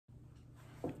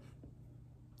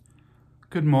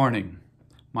Good morning.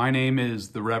 My name is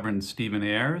the Reverend Stephen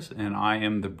Ayers, and I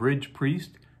am the bridge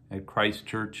priest at Christ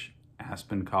Church,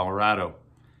 Aspen, Colorado,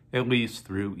 at least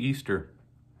through Easter.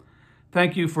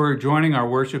 Thank you for joining our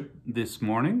worship this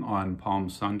morning on Palm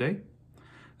Sunday.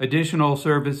 Additional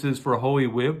services for Holy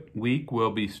Week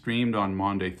will be streamed on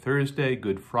Maundy, Thursday,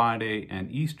 Good Friday, and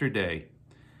Easter Day.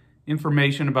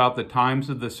 Information about the times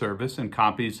of the service and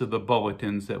copies of the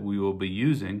bulletins that we will be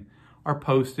using are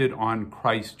posted on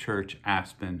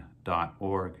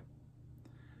christchurchaspen.org.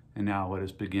 And now let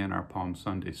us begin our Palm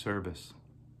Sunday service.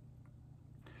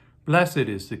 Blessed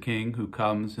is the King who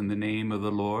comes in the name of the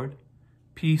Lord,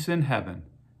 peace in heaven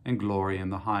and glory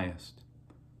in the highest.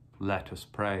 Let us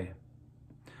pray.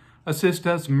 Assist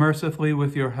us mercifully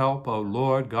with your help, O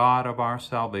Lord God of our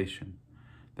salvation,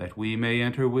 that we may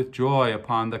enter with joy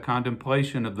upon the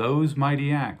contemplation of those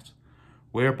mighty acts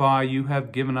whereby you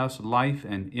have given us life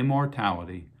and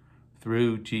immortality,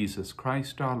 through Jesus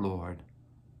Christ our Lord.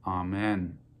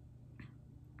 Amen.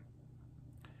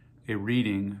 A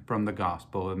reading from the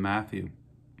Gospel of Matthew.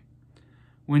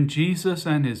 When Jesus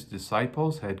and his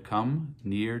disciples had come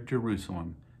near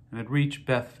Jerusalem and had reached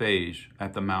Bethphage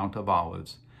at the Mount of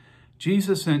Olives,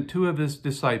 Jesus sent two of his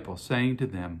disciples, saying to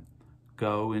them,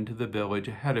 "Go into the village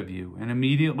ahead of you, and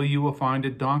immediately you will find a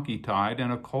donkey tied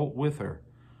and a colt with her.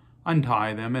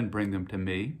 Untie them and bring them to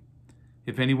me.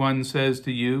 If anyone says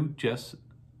anything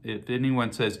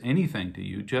to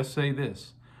you, just say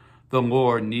this: the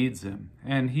Lord needs them,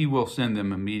 and he will send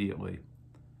them immediately."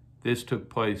 This took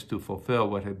place to fulfill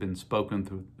what had been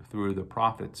spoken through the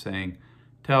prophet, saying,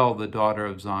 "Tell the daughter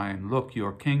of Zion, look,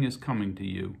 your king is coming to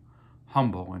you,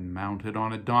 humble and mounted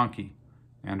on a donkey,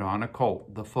 and on a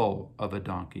colt, the foal of a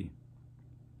donkey."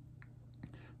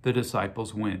 The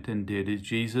disciples went and did as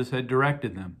Jesus had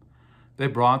directed them. They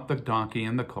brought the donkey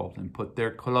and the colt and put their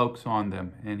cloaks on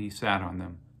them, and he sat on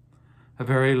them. A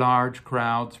very large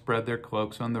crowd spread their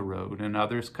cloaks on the road, and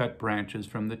others cut branches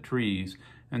from the trees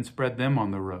and spread them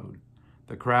on the road.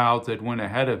 The crowds that went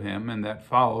ahead of him and that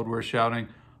followed were shouting,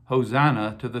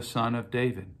 "Hosanna to the Son of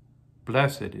David!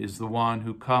 Blessed is the one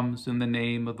who comes in the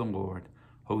name of the Lord!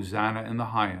 Hosanna in the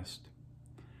highest!"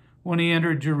 When he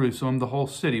entered Jerusalem, the whole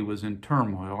city was in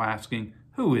turmoil, asking,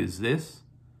 "Who is this?"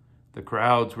 The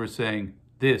crowds were saying,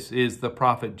 "This is the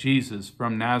prophet Jesus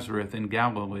from Nazareth in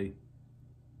Galilee."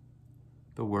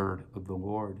 The word of the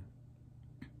Lord.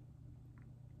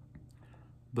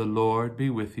 The Lord be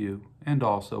with you, and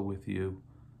also with you.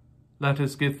 Let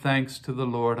us give thanks to the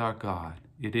Lord our God.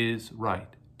 It is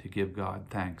right to give God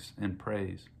thanks and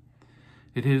praise.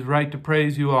 It is right to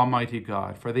praise you, Almighty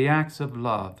God, for the acts of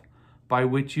love by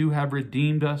which you have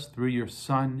redeemed us through your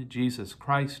Son, Jesus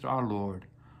Christ our Lord.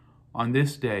 On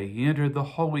this day he entered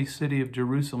the holy city of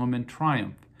Jerusalem in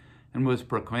triumph and was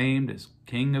proclaimed as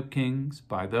King of Kings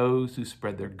by those who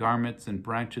spread their garments and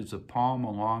branches of palm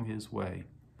along his way.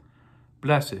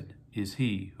 Blessed is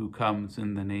he who comes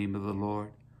in the name of the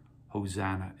Lord.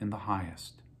 Hosanna in the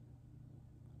highest.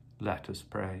 Let us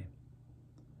pray.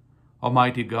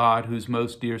 Almighty God, whose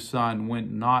most dear Son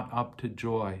went not up to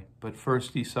joy, but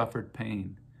first he suffered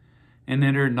pain, and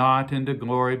entered not into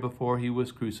glory before he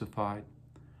was crucified,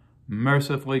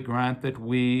 mercifully grant that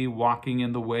we, walking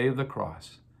in the way of the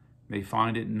cross, may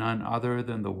find it none other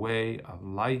than the way of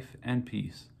life and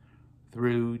peace,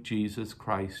 through Jesus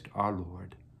Christ our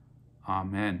Lord.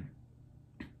 Amen.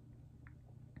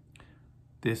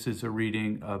 This is a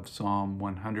reading of Psalm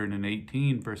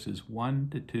 118, verses 1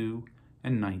 to 2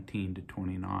 and 19 to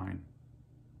 29.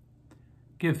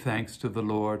 Give thanks to the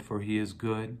Lord, for he is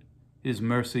good. His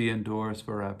mercy endures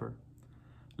forever.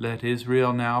 Let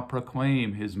Israel now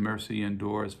proclaim his mercy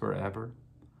endures forever.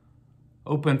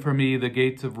 Open for me the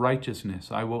gates of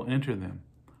righteousness. I will enter them.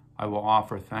 I will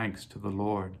offer thanks to the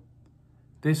Lord.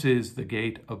 This is the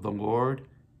gate of the Lord.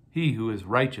 He who is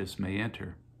righteous may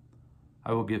enter.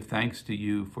 I will give thanks to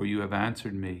you, for you have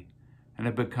answered me and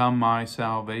have become my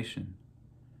salvation.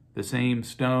 The same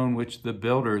stone which the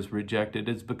builders rejected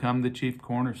has become the chief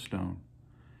cornerstone.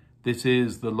 This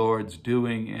is the Lord's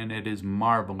doing, and it is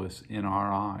marvelous in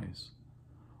our eyes.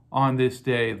 On this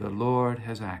day the Lord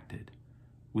has acted.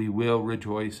 We will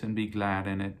rejoice and be glad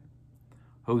in it.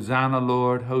 Hosanna,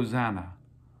 Lord, Hosanna.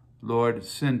 Lord,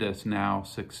 send us now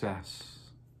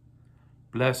success.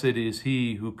 Blessed is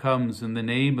he who comes in the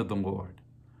name of the Lord.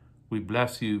 We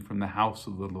bless you from the house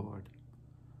of the Lord.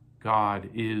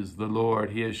 God is the Lord.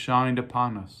 He has shined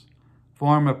upon us.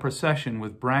 Form a procession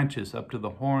with branches up to the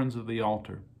horns of the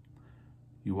altar.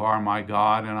 You are my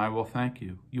God, and I will thank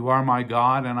you. You are my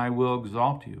God, and I will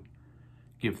exalt you.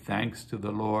 Give thanks to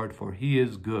the Lord, for he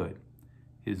is good.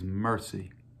 His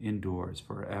mercy endures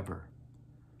forever.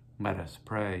 Let us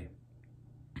pray.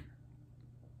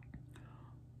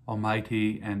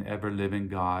 Almighty and ever-living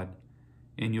God,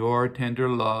 in your tender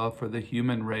love for the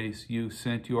human race, you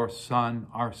sent your Son,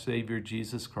 our Savior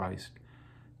Jesus Christ,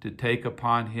 to take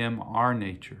upon him our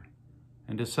nature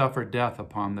and to suffer death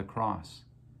upon the cross,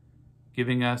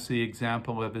 giving us the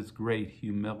example of his great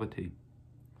humility.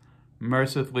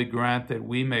 Mercifully grant that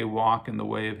we may walk in the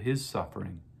way of his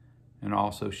suffering and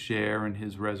also share in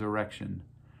his resurrection,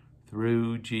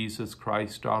 through Jesus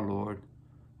Christ our Lord,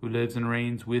 who lives and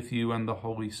reigns with you and the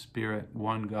Holy Spirit,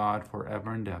 one God,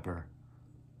 forever and ever.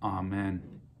 Amen.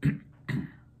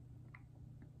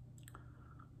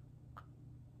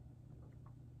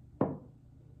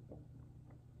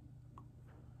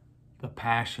 The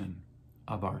Passion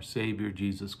of our Savior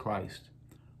Jesus Christ,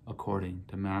 according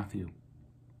to Matthew.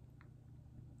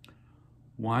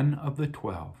 One of the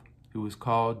 12, who was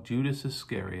called Judas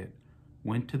Iscariot,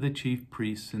 went to the chief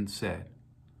priests and said,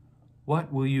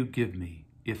 "What will you give me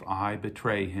if I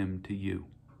betray him to you?"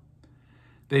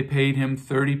 They paid him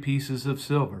 30 pieces of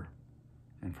silver,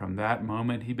 and from that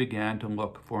moment he began to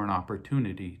look for an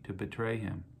opportunity to betray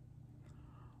him.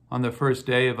 On the first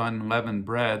day of unleavened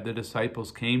bread, the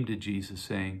disciples came to Jesus,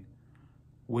 saying,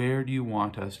 "Where do you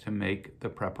want us to make the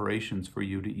preparations for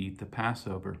you to eat the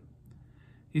Passover?"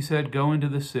 He said, "Go into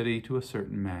the city to a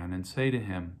certain man and say to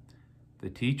him, 'The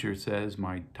teacher says,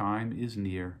 my time is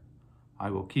near. I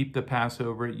will keep the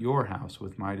Passover at your house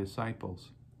with my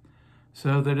disciples.'"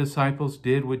 So the disciples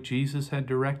did what Jesus had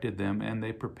directed them, and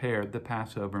they prepared the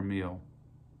Passover meal.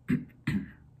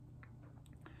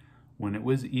 When it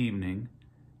was evening,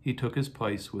 he took his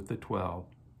place with the 12.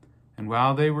 And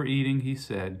while they were eating, he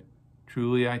said,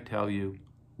 "Truly I tell you,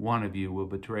 one of you will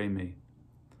betray me."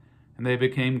 And they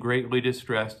became greatly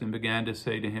distressed and began to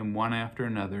say to him one after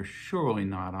another, "Surely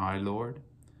not I, Lord."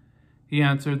 He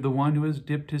answered, "The one who has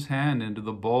dipped his hand into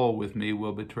the bowl with me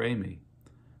will betray me.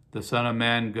 The Son of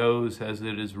Man goes as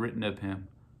it is written of him,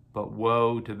 but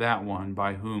woe to that one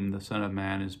by whom the Son of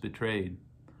Man is betrayed.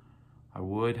 I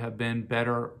would have been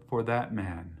better for that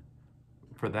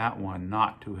one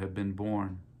not to have been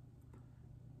born."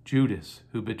 Judas,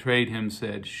 who betrayed him,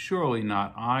 said, "Surely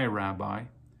not I, Rabbi."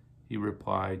 He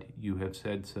replied, "You have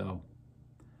said so."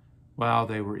 While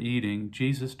they were eating,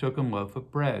 Jesus took a loaf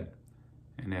of bread,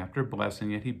 and after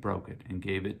blessing it, he broke it and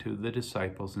gave it to the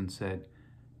disciples and said,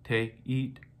 "Take,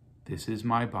 eat, this is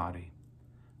my body."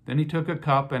 Then he took a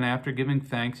cup, and after giving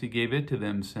thanks, he gave it to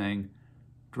them, saying,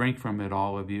 "Drink from it,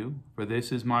 all of you, for this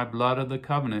is my blood of the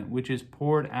covenant, which is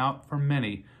poured out for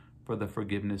many for the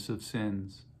forgiveness of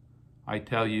sins. I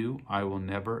tell you, I will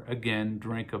never again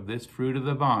drink of this fruit of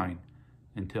the vine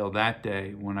until that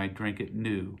day when I drink it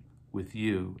new with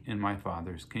you in my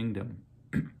Father's kingdom."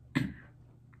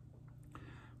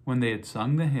 When they had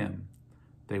sung the hymn,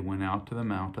 they went out to the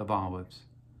Mount of Olives.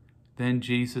 Then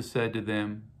Jesus said to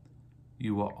them,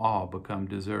 "You will all become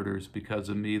deserters because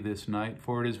of me this night,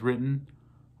 for it is written,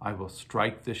 'I will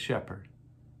strike the shepherd,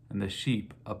 and the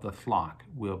sheep of the flock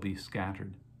will be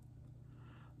scattered.'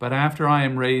 But after I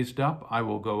am raised up, I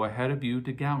will go ahead of you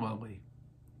to Galilee."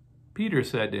 Peter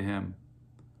said to him,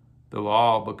 "Though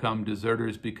all become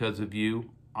deserters because of you,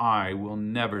 I will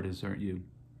never desert you."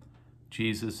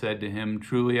 Jesus said to him,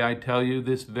 "Truly I tell you,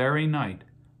 this very night,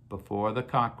 before the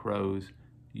cock crows,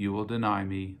 you will deny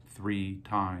me 3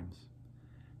 times.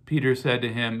 Peter said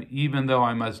to him, "Even though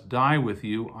I must die with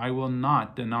you, I will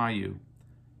not deny you."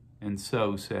 And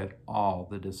so said all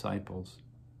the disciples.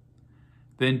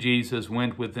 Then Jesus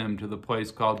went with them to the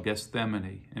place called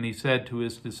Gethsemane, and he said to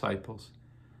his disciples,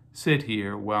 "Sit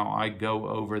here while I go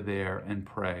over there and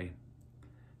pray."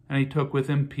 And he took with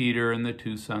him Peter and the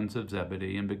 2 sons of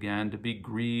Zebedee, and began to be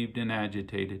grieved and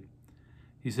agitated.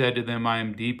 He said to them, "I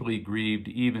am deeply grieved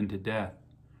even to death.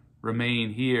 Remain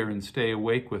here and stay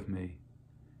awake with me."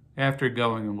 After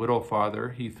going a little farther,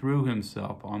 he threw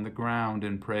himself on the ground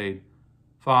and prayed,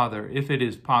 "Father, if it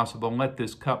is possible, let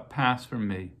this cup pass from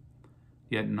me.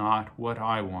 Yet not what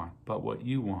I want, but what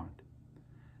you want."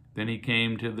 Then he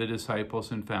came to the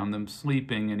disciples and found them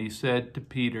sleeping, and he said to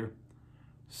Peter,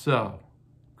 "So,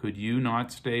 could you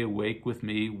not stay awake with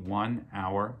me 1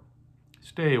 hour?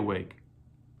 Stay awake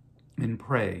and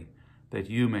pray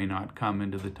that you may not come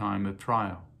into the time of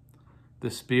trial. The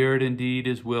spirit indeed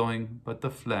is willing, but the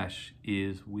flesh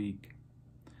is weak."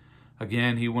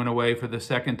 Again he went away for the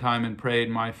 2nd time and prayed,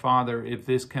 "My Father, if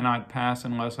this cannot pass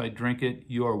unless I drink it,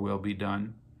 your will be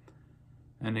done."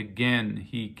 And again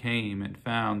he came and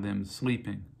found them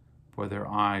sleeping, for their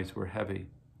eyes were heavy.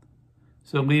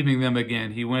 So leaving them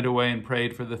again, he went away and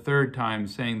prayed for the 3rd time,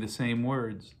 saying the same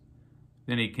words.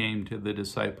 Then he came to the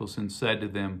disciples and said to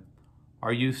them,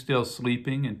 "Are you still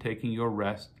sleeping and taking your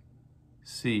rest?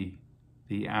 See,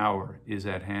 the hour is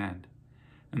at hand,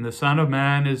 and the Son of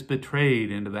Man is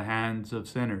betrayed into the hands of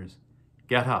sinners.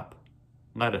 Get up,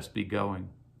 let us be going.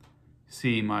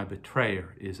 See, my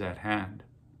betrayer is at hand."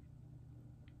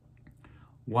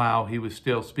 While he was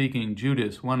still speaking,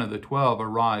 Judas, one of the 12,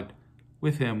 arrived.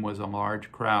 With him was a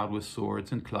large crowd with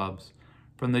swords and clubs,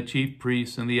 from the chief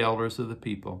priests and the elders of the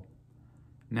people.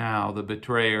 Now the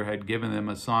betrayer had given them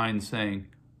a sign, saying,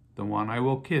 "The one I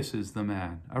will kiss is the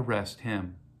man. Arrest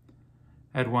him."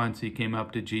 At once he came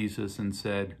up to Jesus and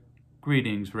said,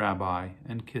 "Greetings, Rabbi,"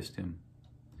 and kissed him.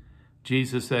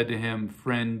 Jesus said to him,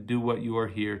 "Friend, do what you are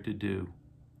here to do."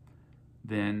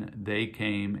 Then they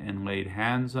came and laid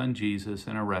hands on Jesus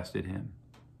and arrested him.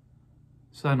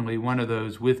 Suddenly one of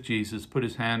those with Jesus put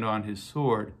his hand on his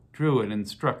sword, drew it, and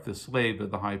struck the slave of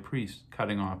the high priest,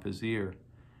 cutting off his ear.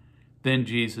 Then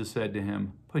Jesus said to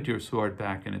him, "Put your sword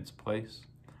back in its place,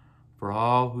 for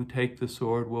all who take the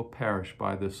sword will perish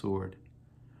by the sword.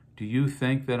 Do you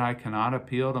think that I cannot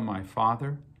appeal to my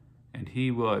Father, and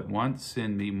he will at once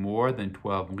send me more than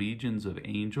 12 legions of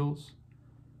angels?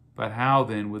 But how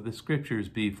then would the Scriptures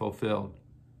be fulfilled,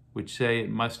 which say it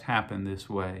must happen this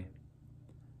way?"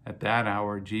 At that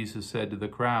hour Jesus said to the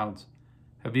crowds,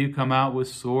 "Have you come out with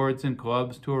swords and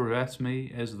clubs to arrest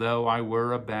me as though I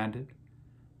were a bandit?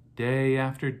 Day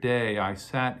after day I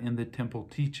sat in the temple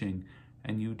teaching,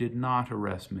 and you did not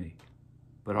arrest me.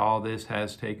 But all this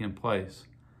has taken place,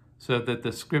 so that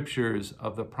the Scriptures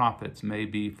of the prophets may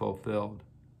be fulfilled."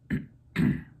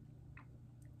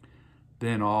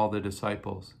 Then all the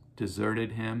disciples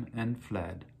deserted him and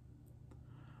fled.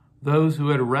 Those who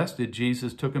had arrested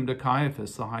Jesus took him to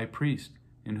Caiaphas, the high priest,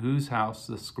 in whose house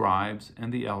the scribes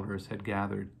and the elders had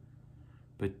gathered.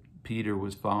 But Peter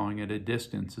was following at a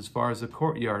distance as far as the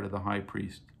courtyard of the high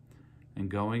priest. And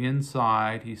going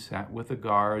inside, he sat with the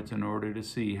guards in order to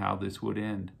see how this would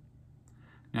end.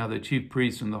 Now the chief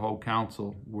priests and the whole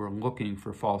council were looking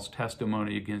for false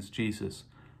testimony against Jesus,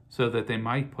 so that they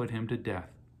might put him to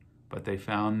death. But they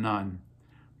found none,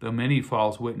 though many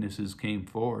false witnesses came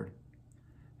forward.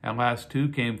 At last 2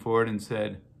 came forward and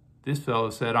said, "This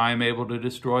fellow said, 'I am able to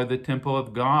destroy the temple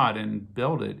of God and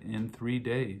build it in 3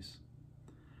 days.'"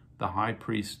 The high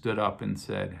priest stood up and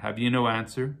said, "Have you no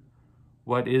answer?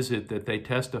 What is it that they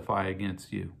testify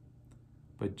against you?"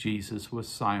 But Jesus was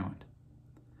silent.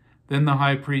 Then the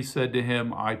high priest said to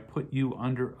him, "I put you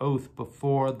under oath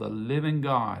before the living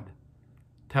God.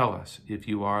 Tell us if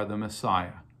you are the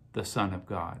Messiah, the Son of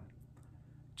God."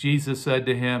 Jesus said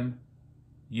to him,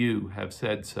 "You have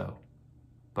said so.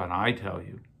 But I tell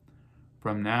you,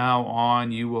 from now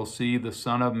on you will see the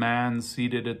Son of Man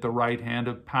seated at the right hand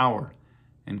of power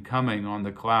and coming on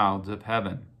the clouds of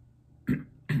heaven."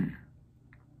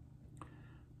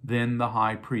 Then the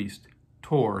high priest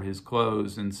tore his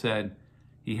clothes and said,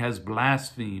 "He has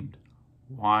blasphemed.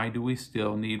 Why do we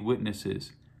still need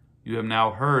witnesses? You have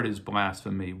now heard his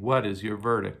blasphemy. What is your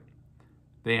verdict?"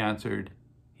 They answered,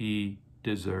 "He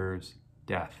deserves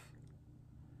death."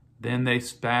 Then they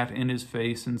spat in his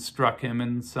face and struck him,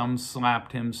 and some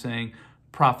slapped him, saying,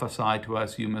 "Prophesy to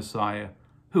us, you Messiah.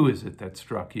 Who is it that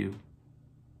struck you?"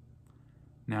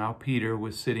 Now Peter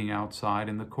was sitting outside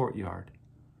in the courtyard.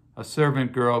 A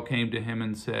servant girl came to him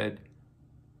and said,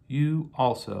 "You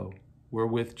also were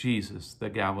with Jesus the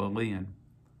Galilean."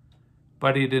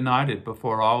 But he denied it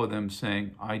before all of them,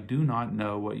 saying, "I do not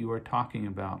know what you are talking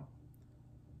about."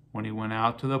 When he went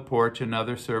out to the porch,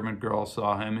 another servant girl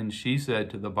saw him, and she said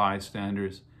to the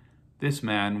bystanders, "This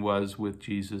man was with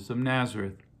Jesus of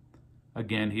Nazareth."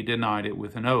 Again he denied it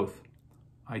with an oath,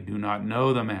 "I do not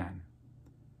know the man."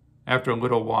 After a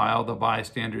little while, the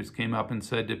bystanders came up and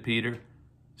said to Peter,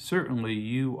 "Certainly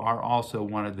you are also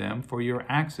one of them, for your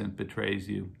accent betrays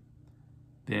you."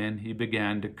 Then he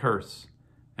began to curse,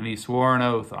 and he swore an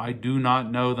oath, "I do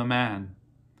not know the man."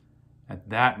 At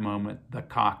that moment the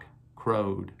cock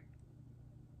crowed.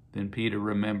 Then Peter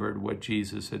remembered what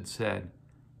Jesus had said,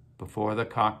 "Before the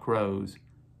cock crows,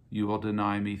 you will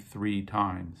deny me 3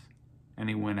 times." And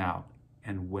he went out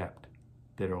and wept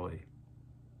bitterly.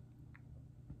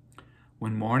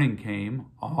 When morning came,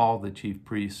 all the chief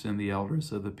priests and the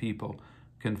elders of the people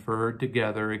conferred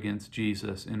together against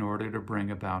Jesus in order to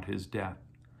bring about his death.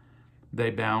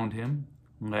 They bound him,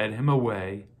 led him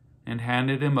away, and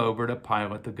handed him over to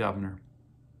Pilate the governor.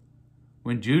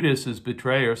 When Judas, his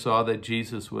betrayer, saw that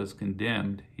Jesus was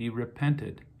condemned, he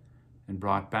repented and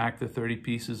brought back the 30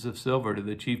 pieces of silver to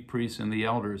the chief priests and the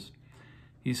elders.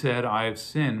 He said, "I have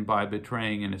sinned by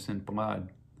betraying innocent blood."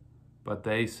 But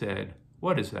they said,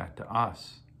 "What is that to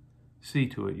us? See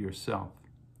to it yourself."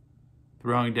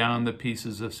 Throwing down the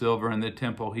pieces of silver in the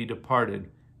temple, he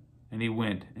departed, and he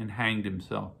went and hanged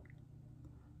himself.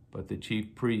 But the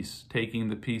chief priests, taking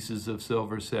the pieces of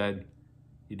silver, said,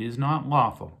 "It is not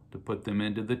lawful to put them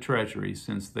into the treasury,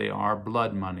 since they are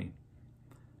blood money."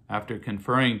 After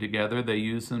conferring together, they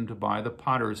used them to buy the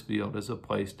potter's field as a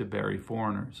place to bury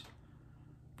foreigners.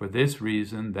 For this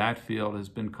reason, that field has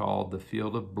been called the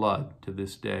field of blood to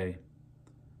this day.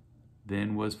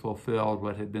 Then was fulfilled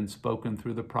what had been spoken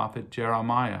through the prophet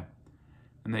Jeremiah.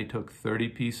 And they took 30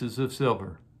 pieces of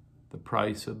silver, the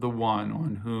price of the one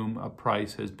on whom a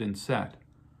price has been set,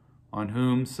 on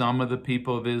whom some of the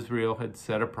people of Israel had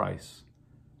set a price,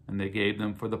 and they gave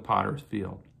them for the potter's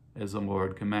field, as the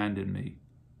Lord commanded me.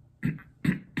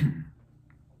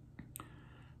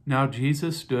 Now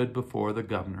Jesus stood before the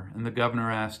governor, and the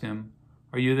governor asked him,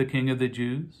 "Are you the king of the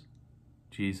Jews?"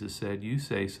 Jesus said, "You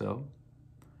say so."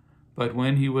 But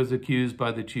when he was accused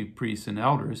by the chief priests and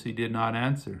elders, he did not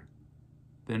answer.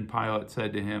 Then Pilate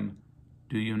said to him,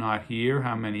 "Do you not hear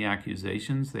how many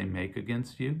accusations they make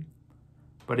against you?"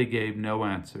 But he gave no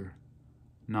answer,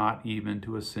 not even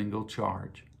to a single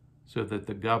charge, so that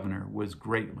the governor was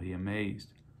greatly amazed.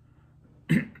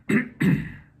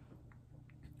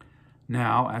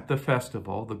 Now, at the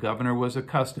festival, the governor was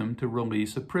accustomed to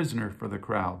release a prisoner for the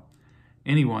crowd,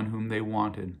 anyone whom they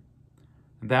wanted.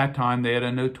 At that time, they had a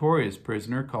notorious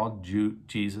prisoner called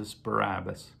Jesus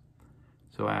Barabbas.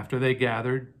 So after they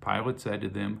gathered, Pilate said to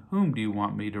them, "Whom do you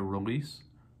want me to release?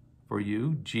 For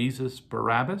you, Jesus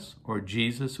Barabbas, or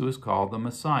Jesus who is called the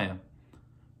Messiah?"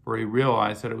 For he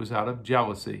realized that it was out of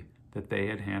jealousy that they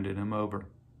had handed him over.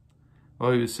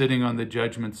 While he was sitting on the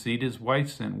judgment seat, his wife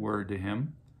sent word to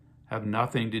him, "Have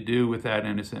nothing to do with that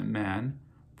innocent man,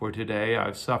 for today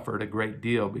I've suffered a great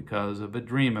deal because of a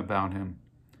dream about him."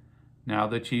 Now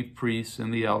the chief priests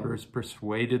and the elders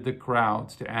persuaded the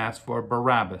crowds to ask for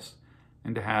Barabbas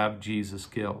and to have Jesus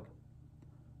killed.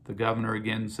 The governor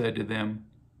again said to them,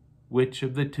 "Which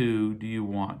of the two do you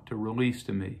want to release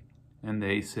to me?" And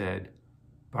they said,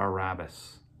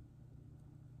 "Barabbas."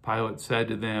 Pilate said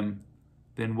to them,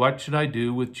 "Then what should I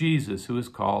do with Jesus who is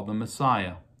called the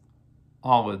Messiah?"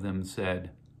 All of them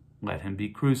said, "Let him be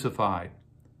crucified."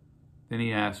 Then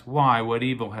he asked, "Why? What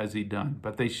evil has he done?"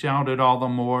 But they shouted all the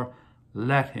more,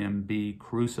 "Let him be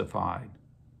crucified."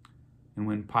 And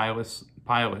when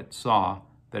Pilate saw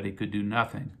that he could do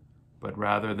nothing, but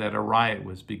rather that a riot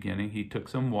was beginning, he took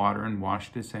some water and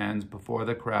washed his hands before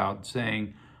the crowd,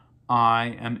 saying,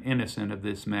 "I am innocent of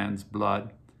this man's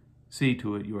blood. See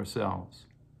to it yourselves."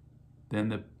 Then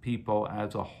the people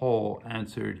as a whole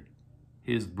answered,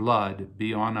 "His blood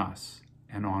be on us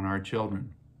and on our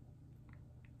children."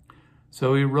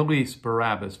 So he released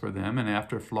Barabbas for them, and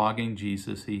after flogging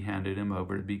Jesus, he handed him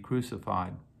over to be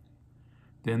crucified.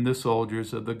 Then the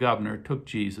soldiers of the governor took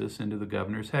Jesus into the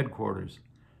governor's headquarters.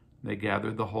 They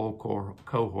gathered the whole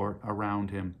cohort around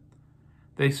him.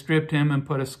 They stripped him and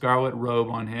put a scarlet robe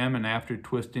on him, and after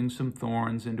twisting some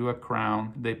thorns into a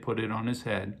crown, they put it on his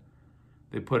head.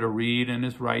 They put a reed in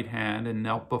his right hand and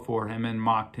knelt before him and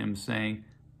mocked him, saying,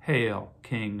 "Hail,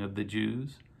 King of the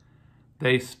Jews!"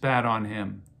 They spat on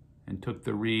him and took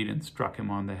the reed and struck him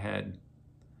on the head.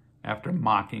 After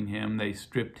mocking him, they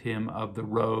stripped him of the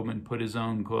robe and put his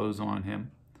own clothes on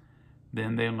him.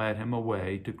 Then they led him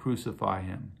away to crucify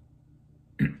him.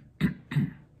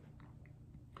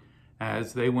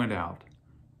 As they went out,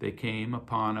 they came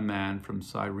upon a man from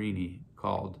Cyrene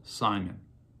called Simon.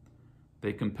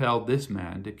 They compelled this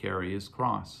man to carry his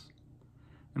cross.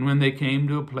 And when they came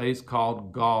to a place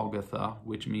called Golgotha,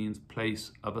 which means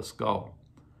place of a skull,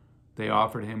 they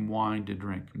offered him wine to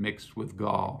drink mixed with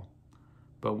gall.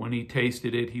 But when he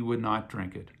tasted it, he would not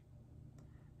drink it.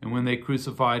 And when they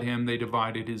crucified him, they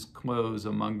divided his clothes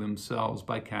among themselves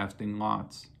by casting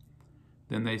lots.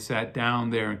 Then they sat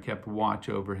down there and kept watch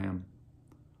over him.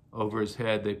 Over his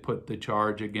head they put the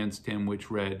charge against him, which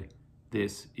read,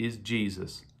 "This is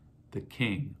Jesus, the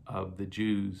King of the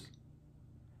Jews."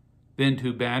 Then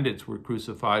 2 bandits were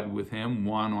crucified with him,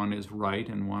 one on his right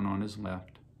and one on his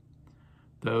left.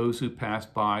 Those who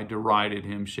passed by derided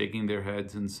him, shaking their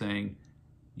heads and saying,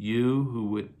 "You who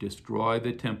would destroy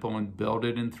the temple and build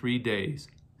it in 3 days,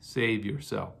 save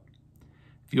yourself.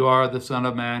 If you are the Son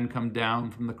of Man, come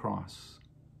down from the cross."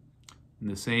 In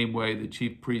the same way, the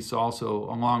chief priests also,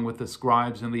 along with the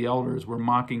scribes and the elders, were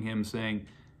mocking him, saying,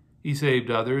 "He saved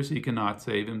others, he cannot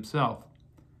save himself.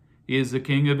 He is the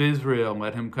King of Israel.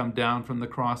 Let him come down from the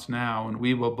cross now, and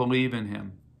we will believe in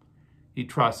him. He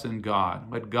trusts in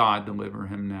God. Let God deliver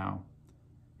him now,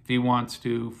 if he wants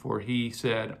to, for he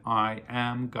said, 'I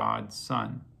am God's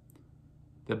son.'"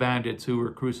 The bandits who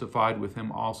were crucified with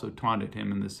him also taunted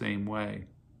him in the same way.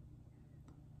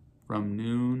 From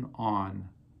noon on,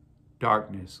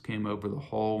 Darkness came over the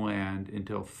whole land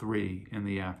until 3 in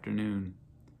the afternoon.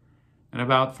 And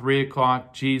about 3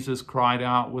 o'clock, Jesus cried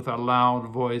out with a loud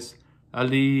voice,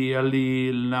 Eli,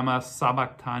 Eli, lama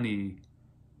sabachthani.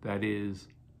 That is,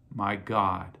 my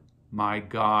God,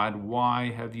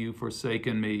 why have you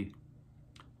forsaken me?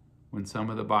 When some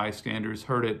of the bystanders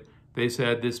heard it, they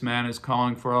said, this man is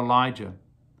calling for Elijah.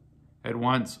 At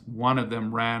once, one of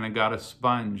them ran and got a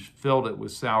sponge, filled it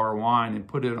with sour wine, and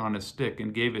put it on a stick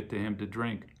and gave it to him to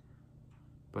drink.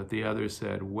 But the others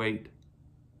said, wait,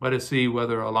 let us see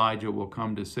whether Elijah will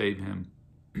come to save him.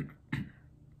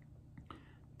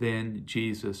 Then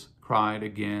Jesus cried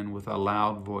again with a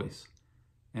loud voice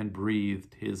and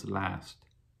breathed his last.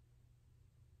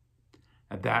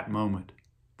 At that moment,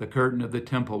 the curtain of the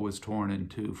temple was torn in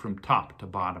two from top to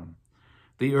bottom.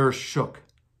 The earth shook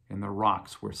and the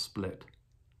rocks were split.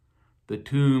 The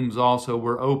tombs also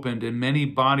were opened, and many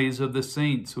bodies of the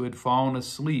saints who had fallen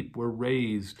asleep were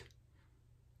raised.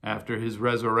 After his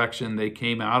resurrection, they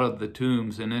came out of the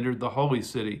tombs and entered the holy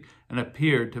city and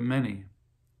appeared to many.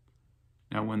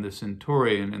 Now when the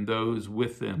centurion and those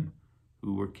with them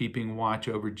who were keeping watch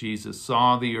over Jesus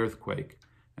saw the earthquake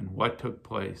and what took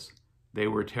place, they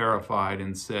were terrified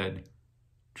and said,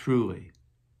 truly,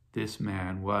 this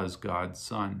man was God's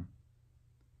Son.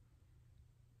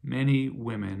 Many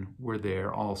women were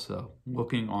there also,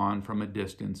 looking on from a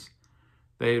distance.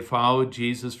 They had followed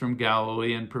Jesus from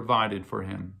Galilee and provided for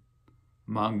him.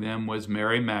 Among them was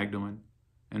Mary Magdalene,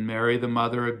 and Mary the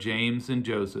mother of James and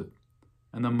Joseph,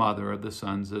 and the mother of the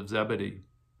sons of Zebedee.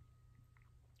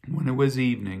 When it was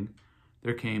evening,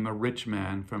 there came a rich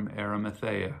man from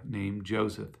Arimathea named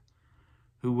Joseph,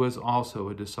 who was also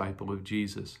a disciple of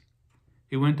Jesus.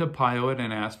 He went to Pilate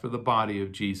and asked for the body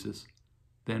of Jesus.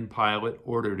 Then Pilate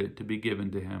ordered it to be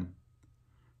given to him.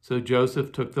 So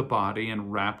Joseph took the body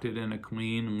and wrapped it in a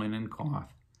clean linen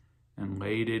cloth and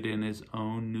laid it in his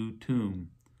own new tomb,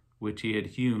 which he had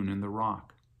hewn in the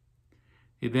rock.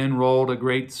 He then rolled a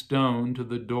great stone to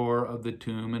the door of the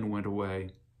tomb and went away.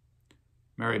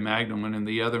 Mary Magdalene and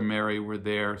the other Mary were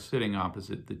there, sitting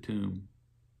opposite the tomb.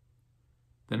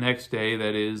 The next day,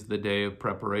 that is, the day of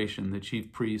preparation, the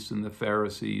chief priests and the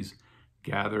Pharisees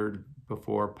gathered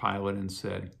before Pilate and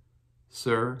said,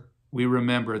 Sir, we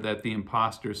remember that the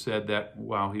impostor said that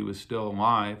while he was still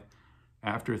alive,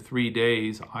 after 3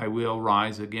 days I will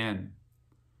rise again.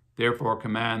 Therefore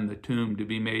command the tomb to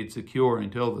be made secure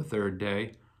until the 3rd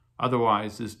day,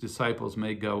 otherwise his disciples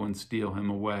may go and steal him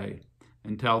away,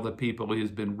 and tell the people he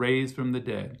has been raised from the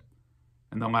dead,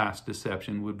 and the last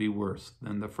deception would be worse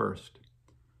than the first.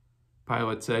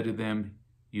 Pilate said to them,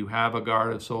 You have a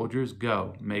guard of soldiers,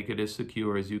 go, make it as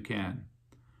secure as you can.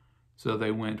 So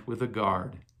they went with a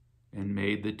guard and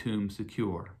made the tomb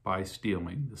secure by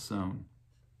sealing the stone.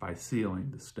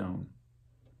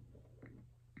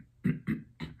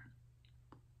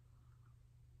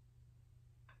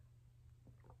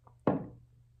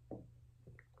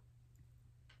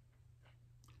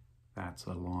 That's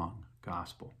a long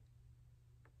gospel.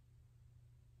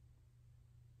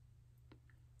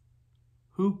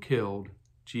 Who killed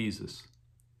Jesus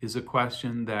is a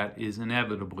question that is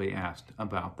inevitably asked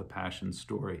about the Passion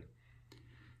story.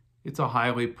 It's a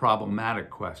highly problematic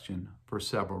question for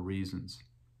several reasons.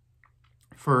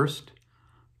 First,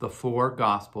 the 4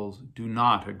 Gospels do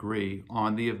not agree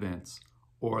on the events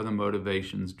or the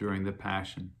motivations during the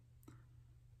Passion.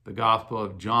 The Gospel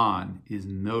of John is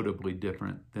notably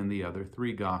different than the other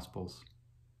 3 Gospels.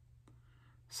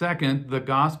 Second, the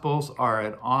Gospels are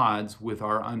at odds with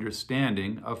our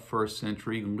understanding of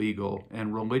first-century legal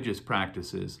and religious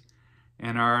practices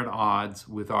and are at odds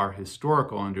with our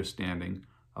historical understanding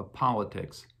of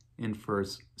politics in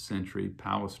first-century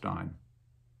Palestine.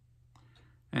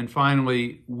 And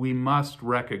finally, we must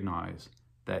recognize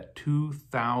that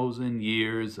 2,000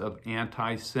 years of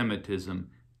anti-Semitism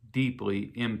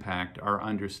deeply impact our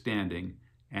understanding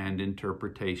and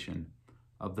interpretation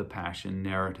of the Passion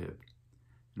narrative.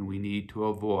 And we need to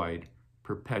avoid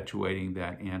perpetuating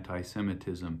that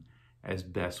anti-Semitism as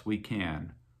best we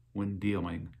can when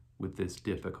dealing with this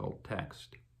difficult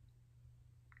text.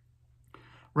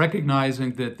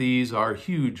 Recognizing that these are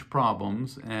huge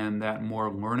problems and that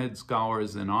more learned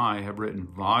scholars than I have written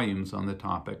volumes on the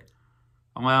topic,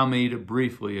 allow me to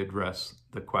briefly address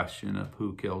the question of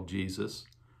who killed Jesus,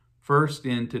 first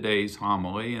in today's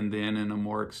homily and then in a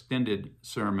more extended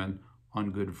sermon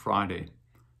on Good Friday,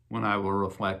 when I will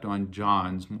reflect on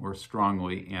John's more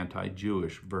strongly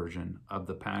anti-Jewish version of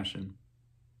the Passion.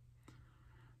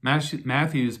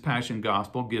 Matthew's Passion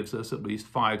Gospel gives us at least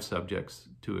 5 subjects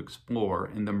to explore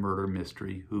in the murder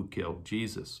mystery Who Killed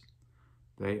Jesus.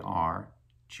 They are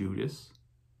Judas,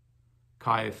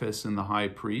 Caiaphas and the high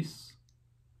priests,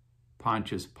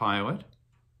 Pontius Pilate,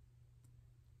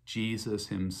 Jesus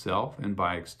himself, and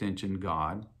by extension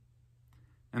God,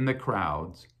 and the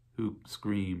crowds who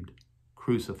screamed,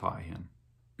 "Crucify him."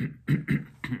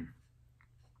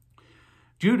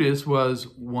 Judas was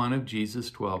one of Jesus'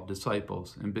 12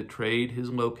 disciples and betrayed his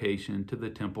location to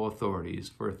the temple authorities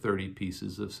for 30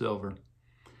 pieces of silver.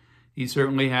 He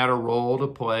certainly had a role to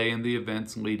play in the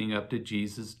events leading up to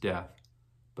Jesus' death,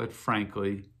 but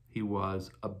frankly, he was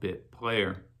a bit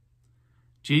player.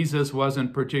 Jesus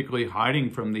wasn't particularly hiding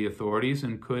from the authorities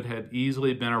and could have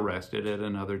easily been arrested at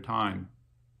another time.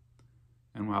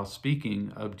 And while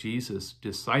speaking of Jesus'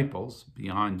 disciples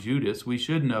beyond Judas, we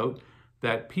should note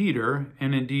that Peter,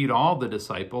 and indeed all the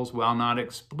disciples, while not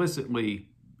explicitly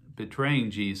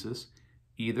betraying Jesus,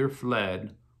 either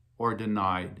fled or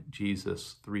denied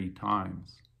Jesus 3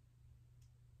 times.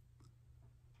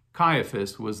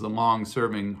 Caiaphas was the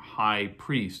long-serving high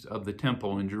priest of the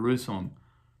temple in Jerusalem,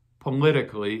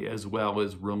 politically as well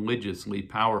as religiously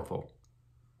powerful.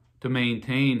 To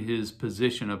maintain his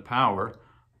position of power,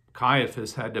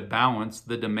 Caiaphas had to balance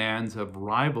the demands of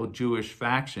rival Jewish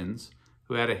factions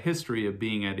who had a history of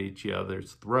being at each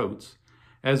other's throats,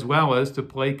 as well as to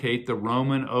placate the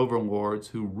Roman overlords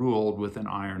who ruled with an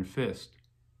iron fist.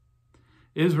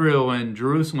 Israel and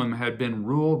Jerusalem had been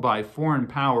ruled by foreign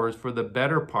powers for the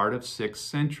better part of 6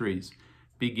 centuries,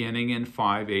 beginning in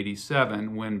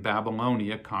 587 when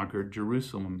Babylonia conquered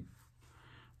Jerusalem.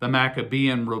 The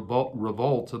Maccabean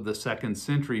revolts of the 2nd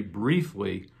century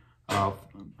briefly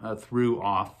threw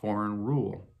off foreign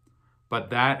rule. But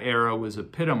that era was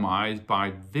epitomized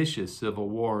by vicious civil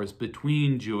wars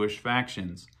between Jewish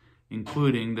factions,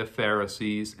 including the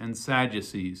Pharisees and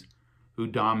Sadducees, who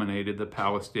dominated the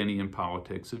Palestinian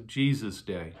politics of Jesus'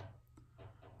 day.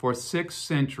 For 6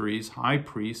 centuries, high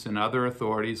priests and other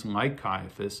authorities like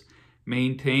Caiaphas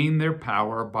maintained their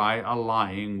power by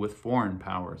allying with foreign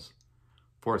powers.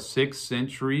 For 6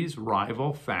 centuries,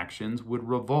 rival factions would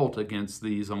revolt against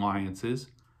these alliances,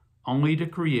 only to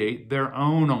create their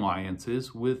own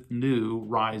alliances with new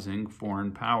rising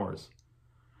foreign powers.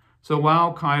 So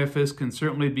while Caiaphas can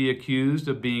certainly be accused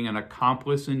of being an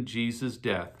accomplice in Jesus'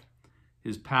 death,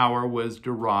 his power was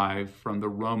derived from the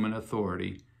Roman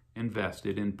authority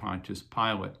invested in Pontius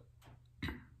Pilate.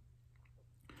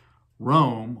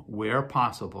 Rome, where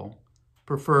possible,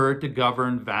 preferred to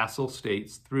govern vassal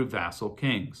states through vassal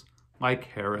kings, like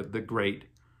Herod the Great,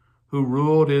 who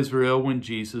ruled Israel when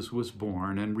Jesus was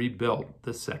born and rebuilt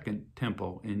the Second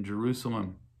Temple in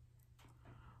Jerusalem.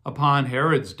 Upon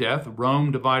Herod's death,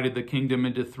 Rome divided the kingdom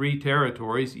into 3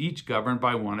 territories, each governed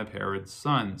by one of Herod's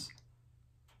sons.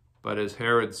 But as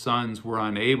Herod's sons were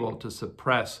unable to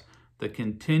suppress the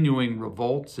continuing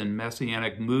revolts and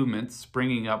messianic movements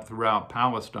springing up throughout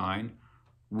Palestine,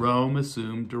 Rome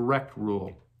assumed direct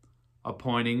rule,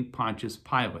 appointing Pontius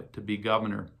Pilate to be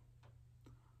governor.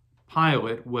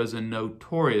 Pilate was a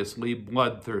notoriously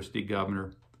bloodthirsty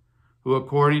governor who,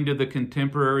 according to the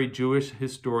contemporary Jewish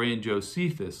historian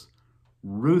Josephus,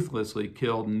 ruthlessly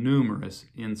killed numerous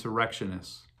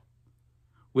insurrectionists.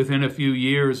 Within a few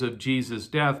years of Jesus'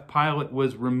 death, Pilate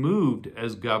was removed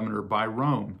as governor by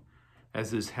Rome,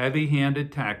 as his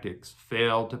heavy-handed tactics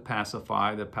failed to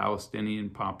pacify the Palestinian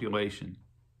population.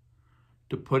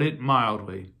 To put it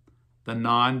mildly, the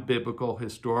non-biblical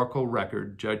historical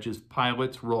record judges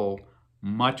Pilate's role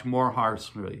much more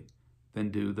harshly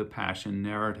than do the Passion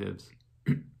narratives.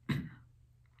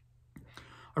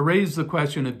 I raise the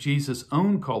question of Jesus'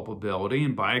 own culpability,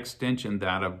 and by extension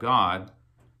that of God,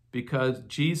 because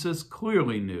Jesus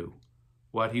clearly knew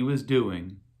what he was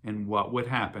doing and what would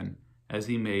happen as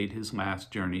he made his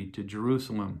last journey to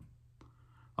Jerusalem.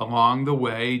 Along the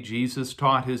way, Jesus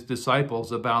taught his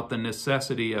disciples about the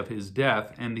necessity of his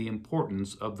death and the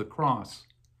importance of the cross.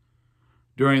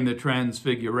 During the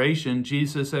Transfiguration,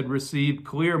 Jesus had received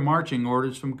clear marching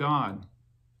orders from God.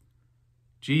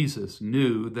 Jesus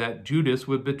knew that Judas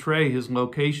would betray his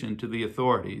location to the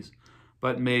authorities,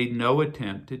 but made no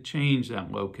attempt to change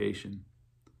that location.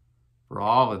 For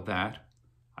all of that,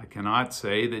 I cannot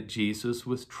say that Jesus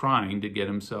was trying to get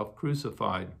himself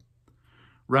crucified.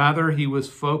 Rather, he was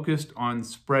focused on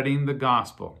spreading the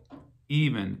gospel,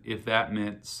 even if that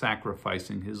meant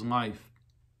sacrificing his life.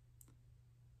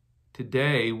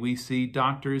 Today, we see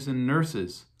doctors and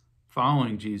nurses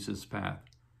following Jesus' path,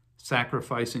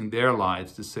 sacrificing their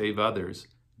lives to save others,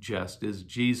 just as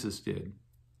Jesus did.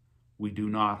 We do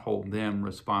not hold them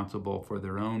responsible for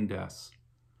their own deaths,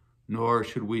 nor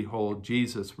should we hold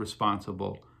Jesus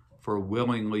responsible for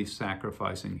willingly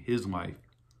sacrificing his life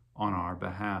on our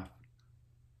behalf.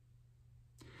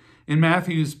 In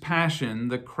Matthew's Passion,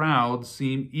 the crowds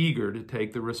seem eager to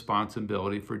take the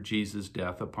responsibility for Jesus'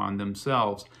 death upon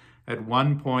themselves, at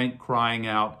one point crying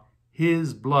out,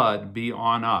 "His blood be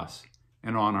on us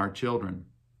and on our children."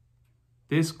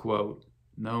 This quote,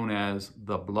 known as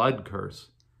the blood curse,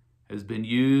 has been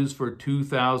used for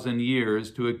 2,000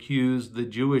 years to accuse the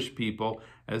Jewish people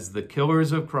as the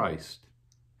killers of Christ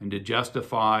and to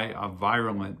justify a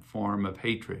virulent form of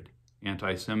hatred,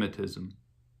 anti-Semitism.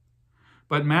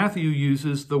 But Matthew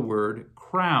uses the word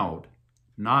crowd,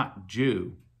 not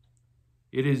Jew.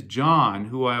 It is John,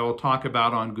 who I will talk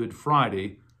about on Good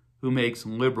Friday, who makes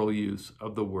liberal use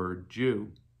of the word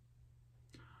Jew.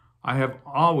 I have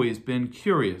always been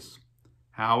curious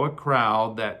how a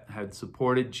crowd that had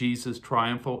supported Jesus'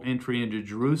 triumphal entry into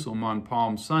Jerusalem on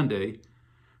Palm Sunday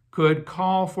could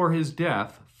call for his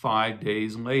death 5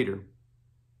 days later.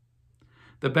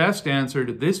 The best answer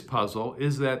to this puzzle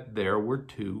is that there were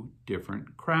two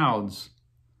different crowds.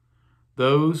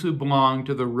 Those who belonged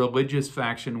to the religious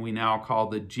faction we now call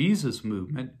the Jesus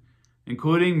movement,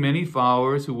 including many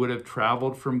followers who would have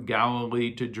traveled from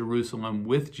Galilee to Jerusalem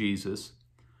with Jesus,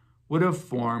 would have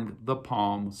formed the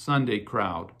Palm Sunday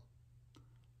crowd.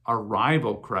 A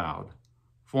rival crowd,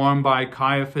 formed by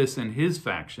Caiaphas and his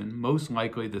faction, most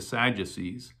likely the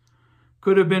Sadducees,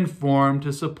 could have been formed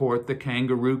to support the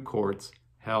kangaroo courts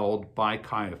held by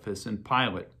Caiaphas and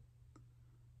Pilate.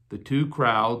 The two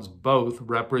crowds both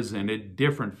represented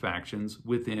different factions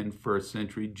within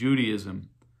first-century Judaism.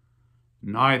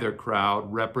 Neither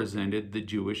crowd represented the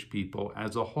Jewish people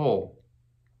as a whole.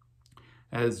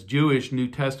 As Jewish New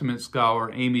Testament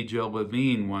scholar Amy Jill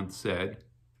Levine once said,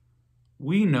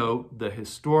 "We note the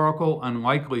historical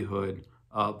unlikelihood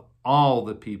of all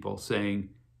the people saying,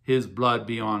 'His blood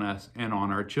be on us and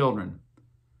on our children.'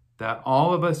 That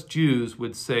all of us Jews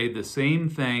would say the same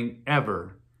thing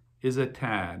ever is a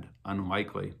tad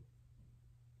unlikely."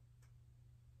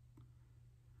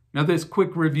 Now, this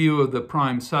quick review of the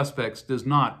prime suspects does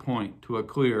not point to a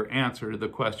clear answer to the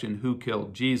question, who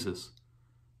killed Jesus?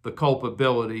 The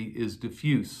culpability is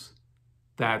diffuse.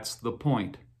 That's the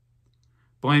point.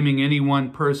 Blaming any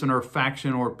one person or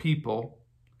faction or people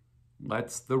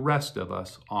lets the rest of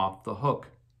us off the hook.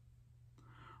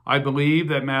 I believe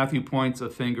that Matthew points a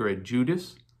finger at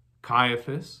Judas,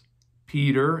 Caiaphas,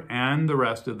 Peter, and the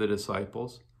rest of the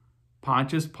disciples,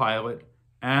 Pontius Pilate,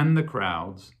 and the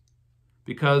crowds,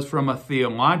 because from a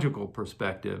theological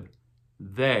perspective,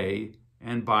 they,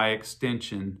 and by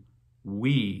extension,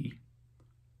 we,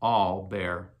 all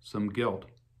bear some guilt.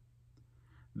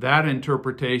 That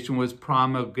interpretation was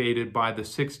promulgated by the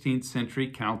 16th century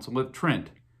Council of Trent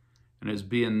and has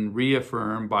been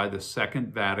reaffirmed by the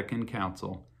Second Vatican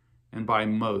Council and by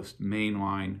most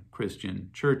mainline Christian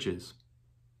churches.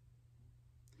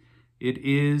 It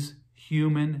is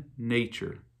human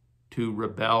nature to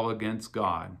rebel against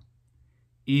God,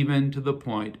 even to the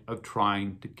point of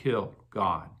trying to kill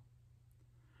God.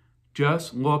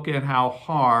 Just look at how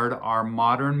hard our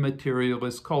modern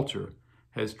materialist culture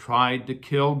has tried to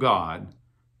kill God,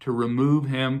 to remove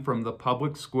him from the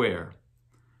public square,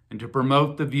 and to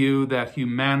promote the view that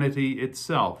humanity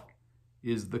itself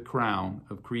is the crown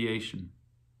of creation.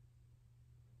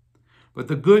 But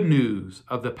the good news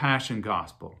of the Passion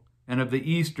Gospel and of the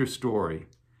Easter story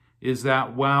is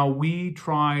that while we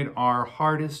tried our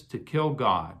hardest to kill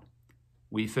God,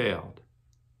 we failed.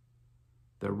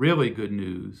 The really good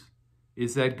news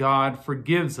is that God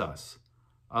forgives us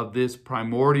of this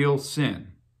primordial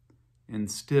sin and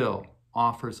still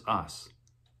offers us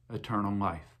eternal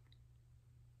life.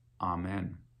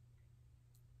 Amen.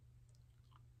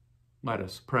 Let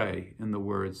us pray in the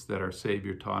words that our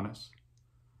Savior taught us.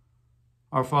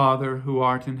 Our Father, who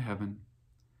art in heaven,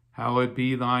 hallowed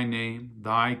be thy name.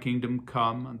 Thy kingdom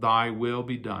come, thy will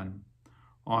be done,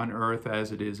 on earth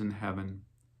as it is in heaven.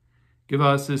 Give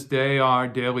us this day our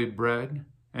daily bread,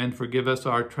 and forgive us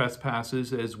our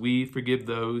trespasses as we forgive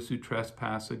those who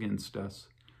trespass against us.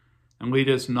 And lead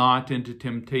us not into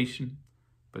temptation,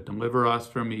 but deliver us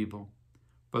from evil.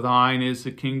 For thine is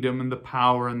the kingdom and the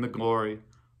power and the glory,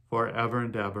 forever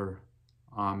and ever.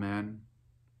 Amen.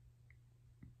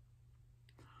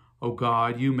 O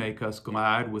God, you make us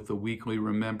glad with the weekly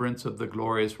remembrance of the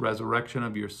glorious resurrection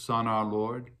of your Son, our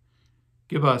Lord.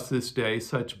 Give us this day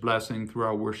such blessing through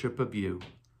our worship of you,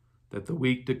 that the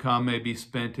week to come may be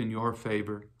spent in your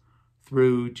favor,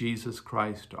 through Jesus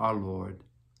Christ our Lord.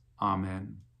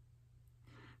 Amen.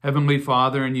 Heavenly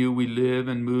Father, in you we live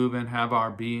and move and have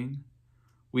our being.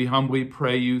 We humbly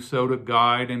pray you so to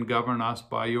guide and govern us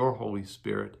by your Holy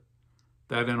Spirit,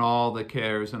 that in all the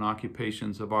cares and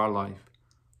occupations of our life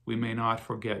we may not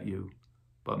forget you,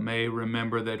 but may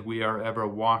remember that we are ever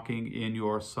walking in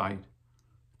your sight.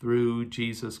 Through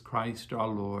Jesus Christ our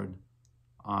Lord.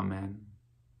 Amen.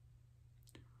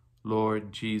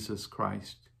 Lord Jesus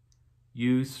Christ,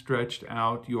 you stretched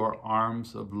out your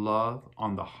arms of love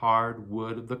on the hard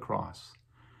wood of the cross,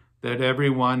 that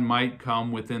everyone might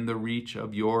come within the reach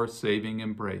of your saving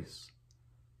embrace.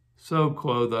 So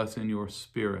clothe us in your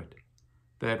Spirit,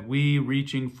 that we,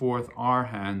 reaching forth our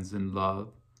hands in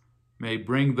love, may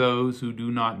bring those who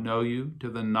do not know you to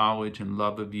the knowledge and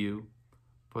love of you,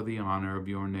 for the honor of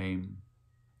your name.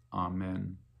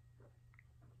 Amen.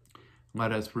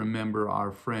 Let us remember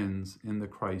our friends in the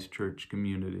Christ Church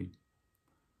community.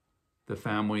 The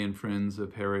family and friends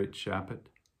of Harriet Shapett,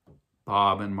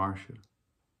 Bob and Marcia,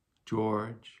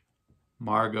 George,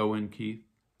 Margot and Keith,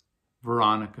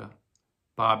 Veronica,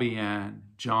 Bobby Ann,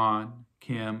 John,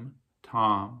 Kim,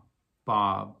 Tom,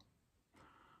 Bob,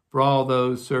 for all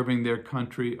those serving their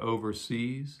country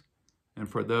overseas, and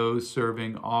for those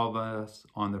serving all of us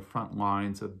on the front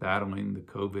lines of battling the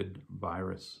COVID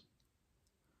virus,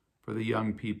 for the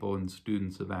young people and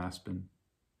students of Aspen,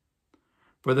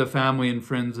 for the family and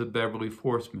friends of Beverly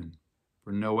Forsman,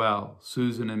 for Noel,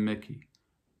 Susan and Mickey,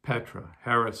 Petra,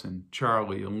 Harrison,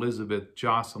 Charlie, Elizabeth,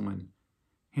 Jocelyn,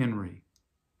 Henry,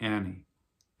 Annie,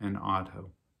 and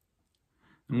Otto.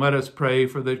 And let us pray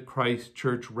for the Christ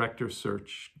Church Rector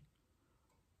search.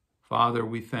 Father,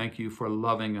 we thank you for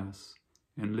loving us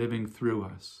and living through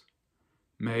us.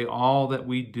 May all that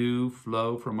we do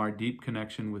flow from our deep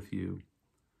connection with you.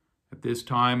 At this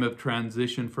time of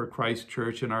transition for Christ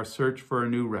Church and our search for a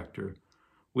new rector,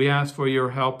 we ask for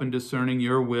your help in discerning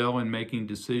your will and making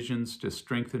decisions to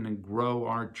strengthen and grow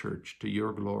our church to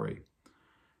your glory.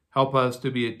 Help us to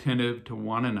be attentive to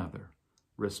one another,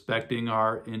 respecting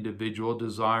our individual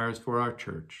desires for our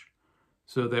church,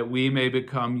 so that we may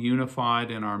become unified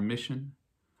in our mission.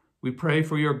 We pray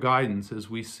for your guidance as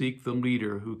we seek the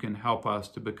leader who can help us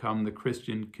to become the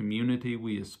Christian community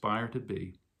we aspire to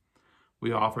be.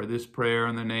 We offer this prayer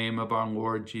in the name of our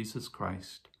Lord Jesus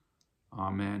Christ.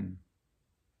 Amen.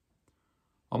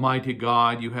 Almighty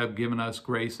God, you have given us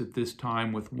grace at this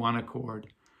time with one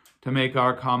accord to make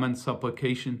our common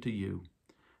supplication to you.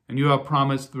 And you have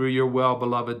promised through your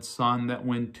well-beloved Son that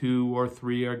when 2 or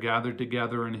 3 are gathered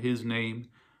together in his name,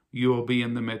 you will be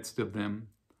in the midst of them.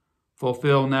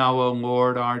 Fulfill now, O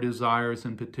Lord, our desires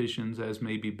and petitions as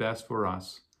may be best for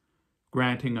us,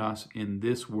 granting us in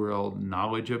this world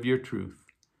knowledge of your truth,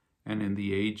 and in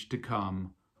the age to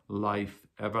come, life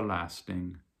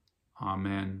everlasting.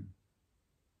 Amen.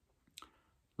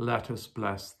 Let us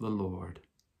bless the Lord.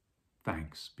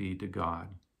 Thanks be to God.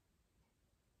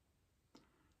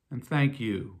 And thank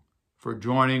you for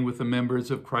joining with the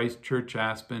members of Christ Church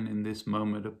Aspen in this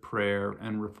moment of prayer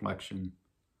and reflection.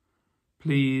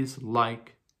 Please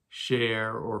like,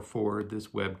 share, or forward this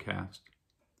webcast.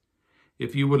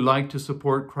 If you would like to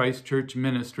support Christ Church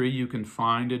ministry, you can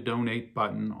find a donate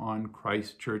button on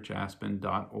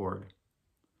christchurchaspen.org.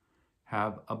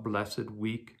 Have a blessed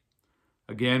week.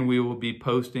 Again, we will be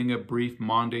posting a brief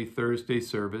Maundy Thursday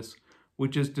service,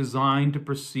 which is designed to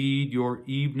precede your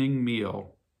evening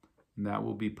meal, and that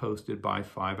will be posted by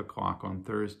 5 o'clock on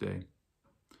Thursday.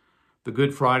 The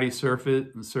Good Friday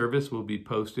service will be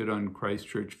posted on Christ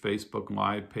Church Facebook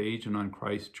Live page and on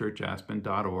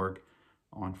christchurchaspen.org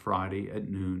on Friday at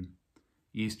noon.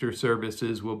 Easter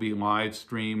services will be live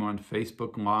streamed on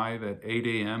Facebook Live at 8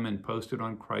 a.m. and posted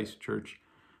on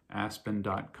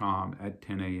christchurchaspen.com at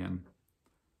 10 a.m.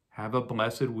 Have a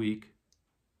blessed week.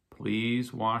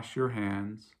 Please wash your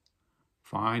hands.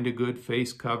 Find a good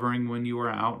face covering when you are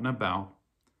out and about,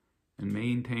 and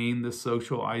maintain the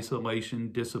social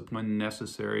isolation discipline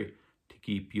necessary to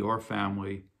keep your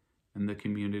family and the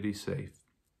community safe.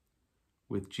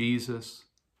 With Jesus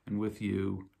and with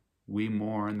you, we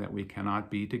mourn that we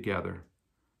cannot be together,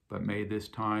 but may this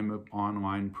time of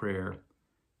online prayer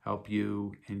help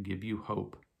you and give you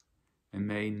hope. And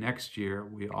may next year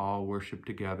we all worship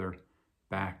together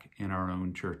back in our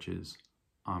own churches.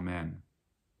 Amen.